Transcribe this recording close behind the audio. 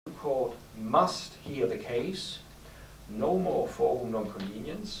court must hear the case, no more forum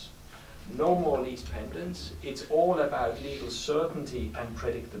non-convenience, no more lease pendants. It's all about legal certainty and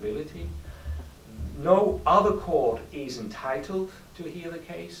predictability. No other court is entitled to hear the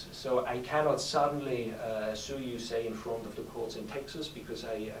case, so I cannot suddenly sue you, say, in front of the courts in Texas, because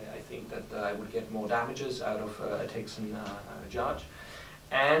I think that I would get more damages out of a Texan judge.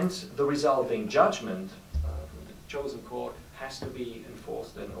 And the resulting judgment from the chosen court has to be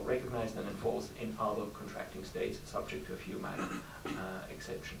enforced or recognized and enforced in other contracting states, subject to a few minor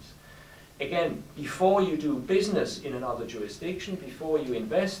exceptions. Again, before you do business in another jurisdiction, before you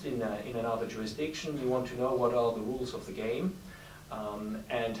invest in another jurisdiction, you want to know what are the rules of the game,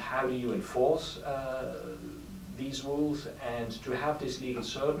 and how do you enforce these rules, and to have this legal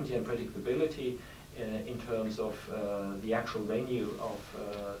certainty and predictability in terms of the actual venue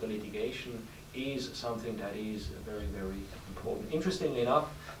of the litigation is something that is very, very important. Interestingly enough,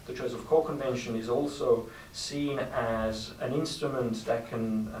 the Choice of Court Convention is also seen as an instrument that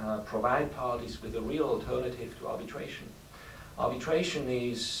can provide parties with a real alternative to arbitration. Arbitration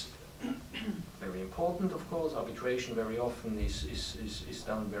is very important, of course. Arbitration very often is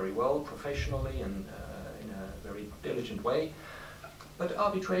done very well, professionally, and in a very diligent way. But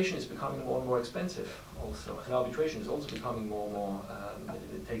arbitration is becoming more and more expensive also. And arbitration is also becoming more and more,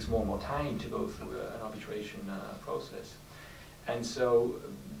 it takes more and more time to go through an arbitration process. And so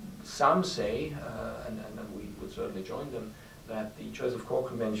some say, and we would certainly join them, that the Choice of Court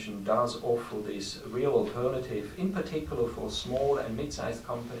Convention does offer this real alternative, in particular for small and mid-sized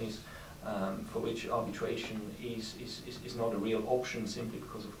companies, for which arbitration is not a real option simply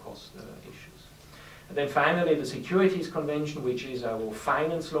because of cost issues. And then finally, the Securities Convention, which is our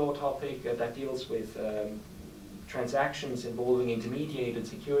finance law topic that deals with transactions involving intermediated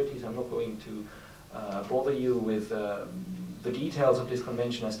securities. I'm not going to bother you with the details of this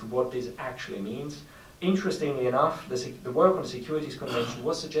convention as to what this actually means. Interestingly enough, the work on the Securities Convention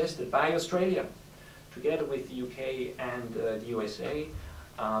was suggested by Australia, together with the UK and the USA.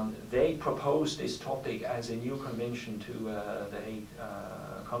 They proposed this topic as a new convention to the Hague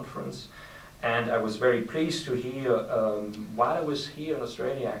Conference. And I was very pleased to hear, while I was here in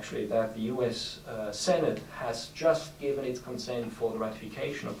Australia actually, that the US Senate has just given its consent for the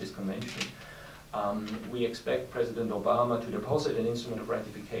ratification of this convention. We expect President Obama to deposit an instrument of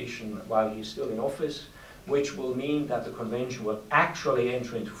ratification while he's still in office, which will mean that the convention will actually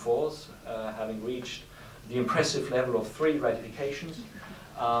enter into force, having reached the impressive level of 3 ratifications.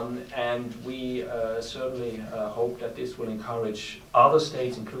 And we certainly hope that this will encourage other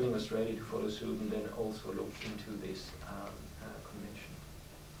states, including Australia, to follow suit and then also look into this convention.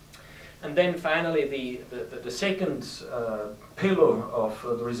 And then finally, the second pillar of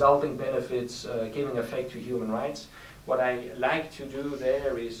the resulting benefits giving effect to human rights. What I like to do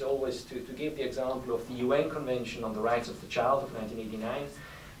there is always to give the example of the UN Convention on the Rights of the Child of 1989,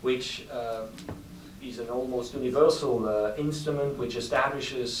 which is an almost universal instrument which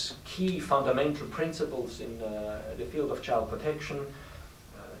establishes key fundamental principles in the field of child protection.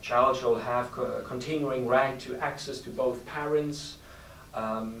 A child shall have continuing right to access to both parents.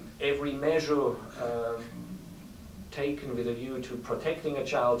 Every measure taken with a view to protecting a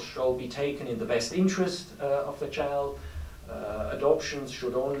child shall be taken in the best interest of the child. Adoptions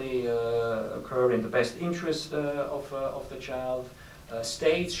should only occur in the best interest of the child.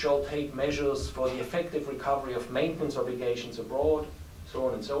 States shall take measures for the effective recovery of maintenance obligations abroad, so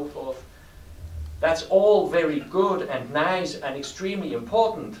on and so forth. That's all very good and nice and extremely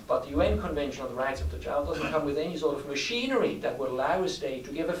important, but the UN Convention on the Rights of the Child doesn't come with any sort of machinery that would allow a state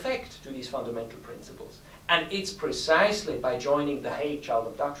to give effect to these fundamental principles. And it's precisely by joining the Hague Child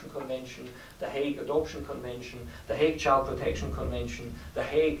Abduction Convention, the Hague Adoption Convention, the Hague Child Protection Convention, the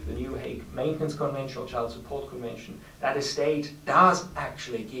new Hague Maintenance Convention or Child Support Convention, that a state does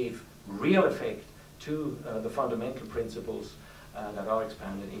actually give real effect to the fundamental principles that are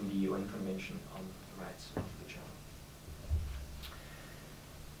expanded in the UN Convention on the Rights of the Child.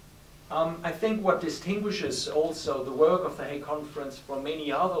 I think what distinguishes also the work of the Hague Conference from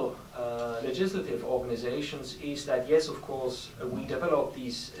many other legislative organizations is that, yes, of course, we develop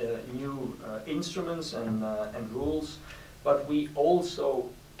these new instruments and rules, but we also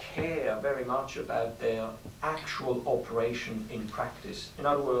care very much about their actual operation in practice. In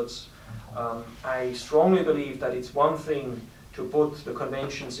other words, I strongly believe that it's one thing to put the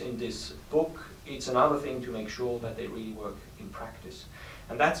conventions in this book, it's another thing to make sure that they really work in practice.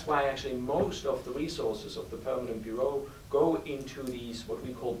 And that's why actually most of the resources of the Permanent Bureau go into these, what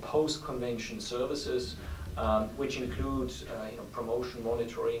we call post-convention services, which include promotion,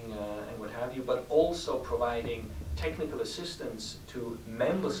 monitoring, and what have you, but also providing technical assistance to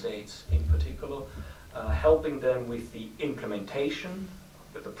member states in particular, helping them with the implementation,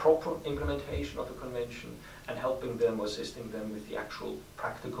 with the proper implementation of the convention, and helping them, assisting them with the actual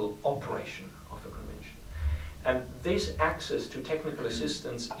practical operation of the convention. And this access to technical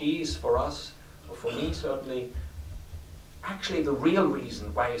assistance is for us, or for me certainly, actually the real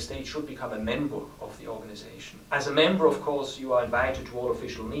reason why a state should become a member of the organization. As a member, of course, you are invited to all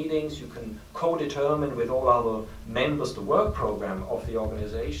official meetings, you can co-determine with all other members the work program of the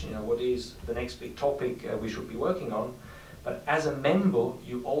organization, you know, what is the next big topic we should be working on. But as a member,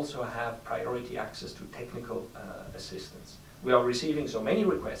 you also have priority access to technical assistance. We are receiving so many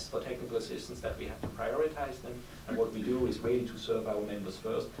requests for technical assistance that we have to prioritize them, and what we do is really to serve our members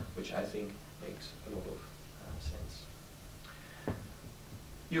first, which I think makes a lot of sense.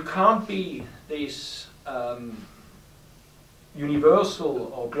 You can't be this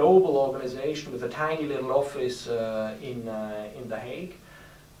universal or global organization with a tiny little office in The Hague.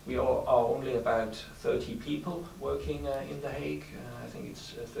 We are only about 30 people working in The Hague. I think it's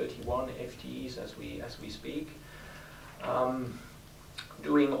 31 FTEs as we speak,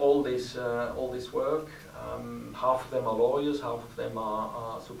 doing all this work. Half of them are lawyers, half of them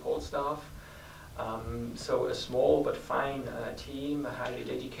are support staff. So a small but fine team, a highly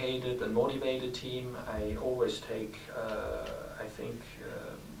dedicated and motivated team. I always take, I think,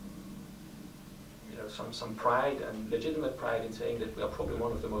 you know, some pride and legitimate pride in saying that we are probably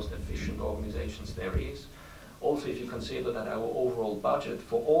one of the most efficient organizations there is. Also, if you consider that our overall budget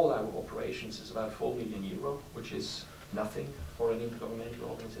for all our operations is about €4 million, which is nothing for an intergovernmental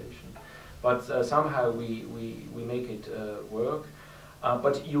organization. But somehow we make it work.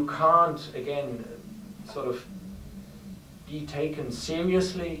 But you can't, again, sort of be taken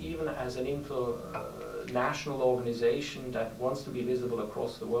seriously, even as an international organization that wants to be visible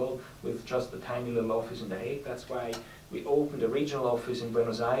across the world with just a tiny little office in The Hague. That's why we opened a regional office in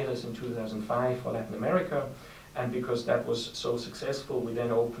Buenos Aires in 2005 for Latin America. And because that was so successful, we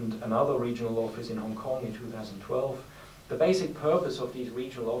then opened another regional office in Hong Kong in 2012. The basic purpose of these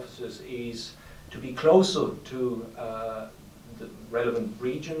regional offices is to be closer to the relevant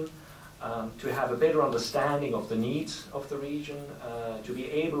region, to have a better understanding of the needs of the region, to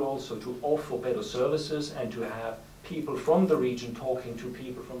be able also to offer better services and to have people from the region talking to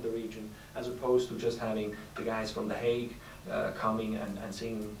people from the region, as opposed to just having the guys from The Hague coming and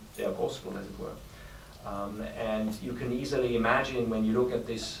singing their gospel, as it were. And you can easily imagine when you look at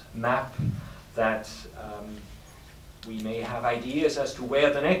this map that we may have ideas as to where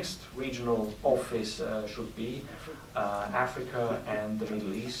the next regional office should be. Africa and the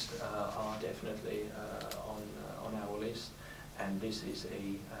Middle East are definitely on our list, and this is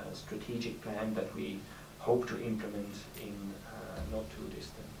a strategic plan that we hope to implement in not too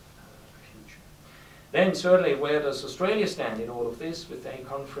distant future. Then certainly, where does Australia stand in all of this with the Hague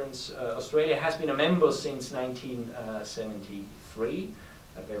Conference? Australia has been a member since 1973,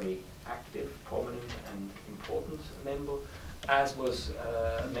 a very active, prominent and important member. As was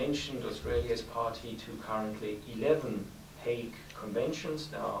mentioned, Australia is party to currently 11 Hague Conventions.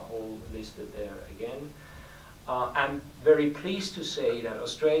 They are all listed there again. I'm very pleased to say that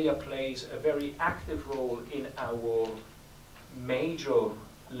Australia plays a very active role in our major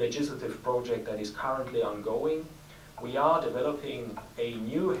legislative project that is currently ongoing. We are developing a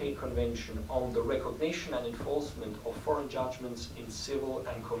new Hague Convention on the recognition and enforcement of foreign judgments in civil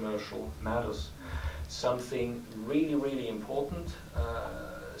and commercial matters. Something really, really important,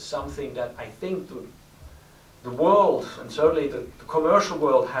 something that I think the world, and certainly the commercial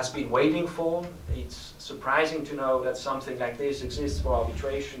world, has been waiting for. It's surprising to know that something like this exists for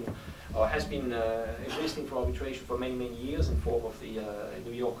arbitration, or has been existing for arbitration for many, many years in form of the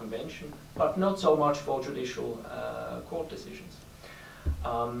New York Convention, but not so much for judicial court decisions.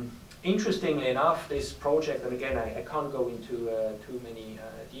 Interestingly enough, this project, and again, I can't go into too many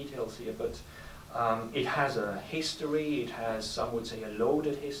details here, but it has a history. It has, some would say, a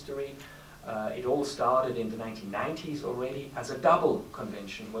loaded history. It all started in the 1990s already as a double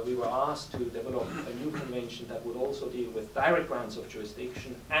convention, where we were asked to develop a new convention that would also deal with direct grounds of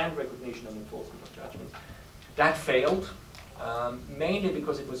jurisdiction and recognition and enforcement of judgments. That failed, mainly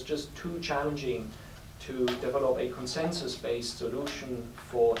because it was just too challenging to develop a consensus-based solution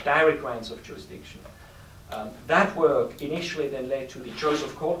for direct grounds of jurisdiction. That work initially then led to the Choice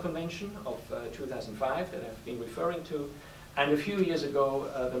of Court Convention of 2005 that I've been referring to. And a few years ago,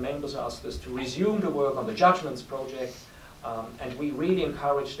 the members asked us to resume the work on the Judgments project, and we really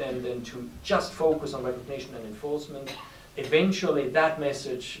encouraged them then to just focus on recognition and enforcement. Eventually, that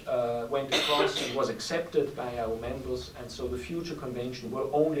message went across and was accepted by our members, and so the future convention will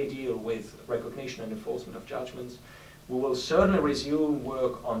only deal with recognition and enforcement of judgments. We will certainly resume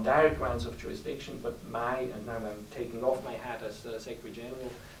work on direct grounds of jurisdiction, but and now I'm taking off my hat as Secretary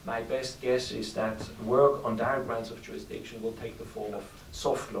General, my best guess is that work on direct grounds of jurisdiction will take the form of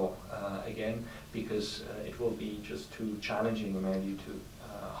soft law again, because it will be just too challenging, in my view, to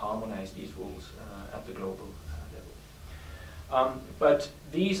harmonize these rules at the global level. But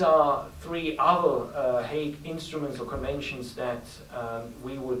these are three other Hague instruments or conventions that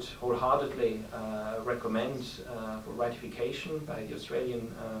we would wholeheartedly recommend for ratification by the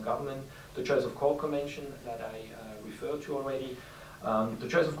Australian government. The Choice of Court Convention that I referred to already. The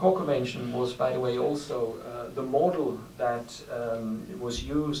Choice of Court Convention was, by the way, also the model that was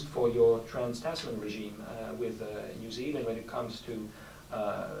used for your trans-Tasman regime with New Zealand when it comes to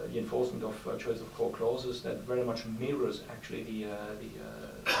the enforcement of choice of court clauses. That very much mirrors actually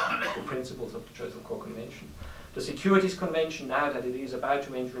the principles of the Choice of Court Convention. The Securities Convention, now that it is about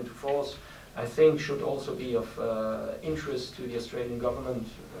to enter into force, I think should also be of interest to the Australian government,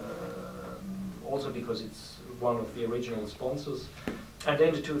 also because it's one of the original sponsors. And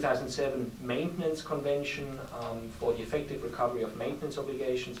then the 2007 Maintenance Convention for the effective recovery of maintenance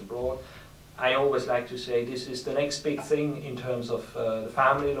obligations abroad. I always like to say this is the next big thing in terms of the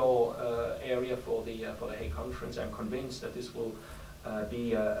family law area for the Hague Conference. I'm convinced that this will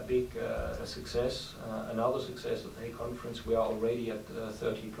be a big success, another success of the Hague Conference. We are already at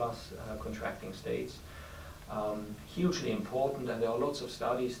 30 plus contracting states. Hugely important, and there are lots of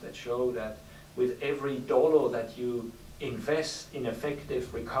studies that show that with every dollar that you invest in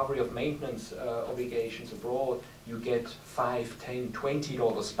effective recovery of maintenance obligations abroad, you get $5, $10,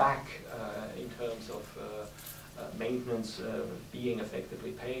 $20 back in terms of maintenance being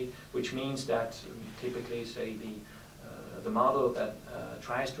effectively paid, which means that typically, say, the mother that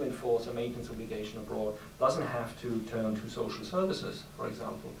tries to enforce a maintenance obligation abroad doesn't have to turn to social services, for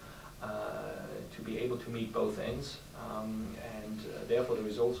example, to be able to meet both ends. And therefore there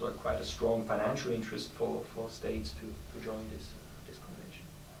is also quite a strong financial interest for states to join this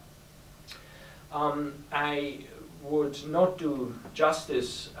convention. I would not do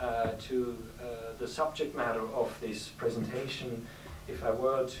justice to the subject matter of this presentation if I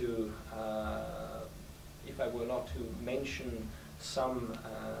were not to mention some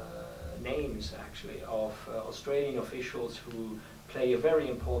names actually of Australian officials who play a very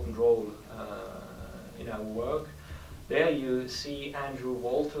important role in our work. There you see Andrew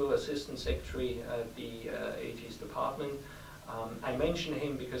Walter, Assistant Secretary at the AG's Department. I mention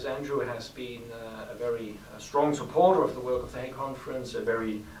him because Andrew has been a very strong supporter of the work of the Hague Conference, a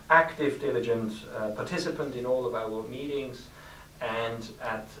very active, diligent participant in all of our meetings. And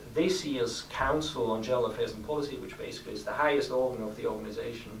at this year's Council on General Affairs and Policy, which basically is the highest organ of the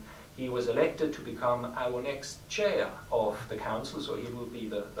organization, he was elected to become our next chair of the Council, so he will be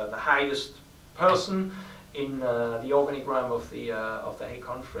the highest person in the organigram of the Hague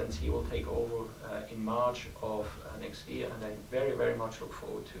Conference. He will take over in March of next year, and I very, very much look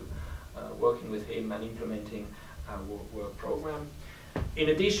forward to working with him and implementing our work program. In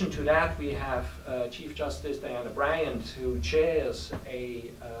addition to that, we have Chief Justice Diana Bryant, who chairs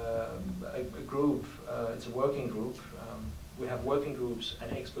a group. It's a working group. We have working groups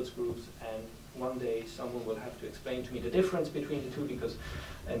and experts groups, and one day someone will have to explain to me the difference between the two, because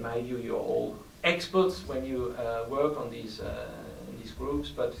in my view you're all experts when you work on these groups.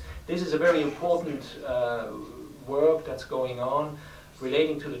 But this is a very important work that's going on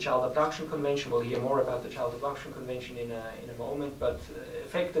relating to the Child Abduction Convention. We'll hear more about the Child Abduction Convention in a moment, but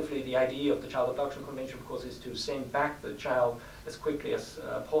effectively the idea of the Child Abduction Convention, of course, is to send back the child as quickly as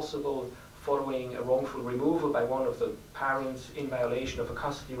possible following a wrongful removal by one of the parents in violation of a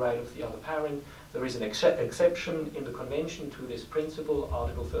custody right of the other parent. There is an exception in the convention to this principle,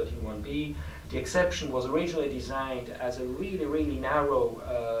 Article 13(1)(b). The exception was originally designed as a really, really narrow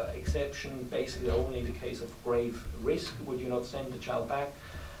exception, basically only in the case of grave risk would you not send the child back.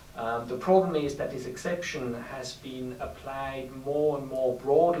 The problem is that this exception has been applied more and more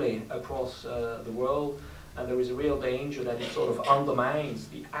broadly across the world, and there is a real danger that it sort of undermines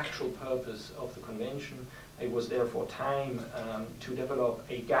the actual purpose of the convention. It was therefore time to develop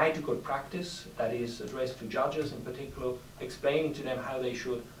a guide to good practice that is addressed to judges in particular, explaining to them how they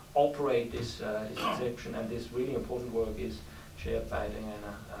should operate this exception. And this really important work is chaired by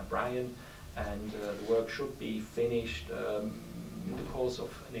Diana Bryant, and the work should be finished in the course of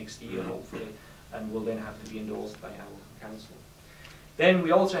next year, hopefully, and will then have to be endorsed by our council. Then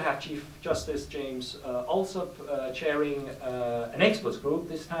we also have Chief Justice James Alsop chairing an experts group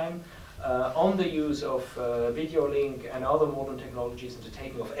this time on the use of video link and other modern technologies in the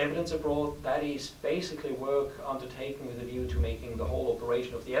taking of evidence abroad. That is basically work undertaken with a view to making the whole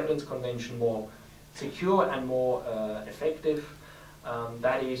operation of the Evidence Convention more secure and more effective.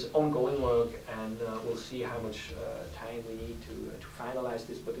 That is ongoing work, and we'll see how much time we need to finalize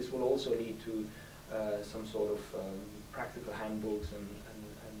this, but this will also lead to some sort of practical handbooks and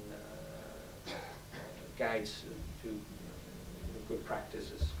guides to good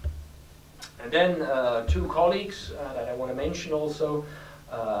practices. And then two colleagues that I want to mention also,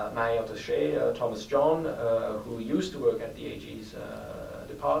 my attaché, Thomas John, who used to work at the AG's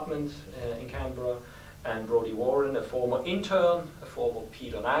department in Canberra, and Brodie Warren, a former intern, a former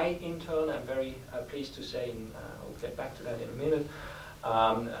P.I intern, I'm very pleased to say, and I'll get back to that in a minute,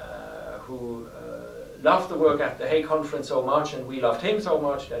 who loved the work at the Hague conference so much, and we loved him so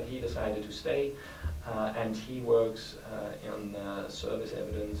much that he decided to stay, and he works in service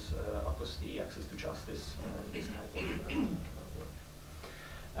evidence, apostasy, access to justice, this type of work.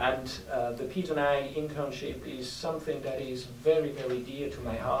 And the P.I internship is something that is very, very dear to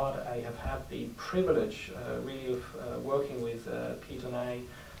my heart. I have had the privilege really of working with P.I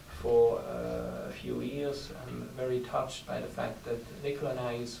for a few years. I'm very touched by the fact that Nicola and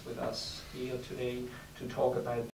I is with us here today to talk about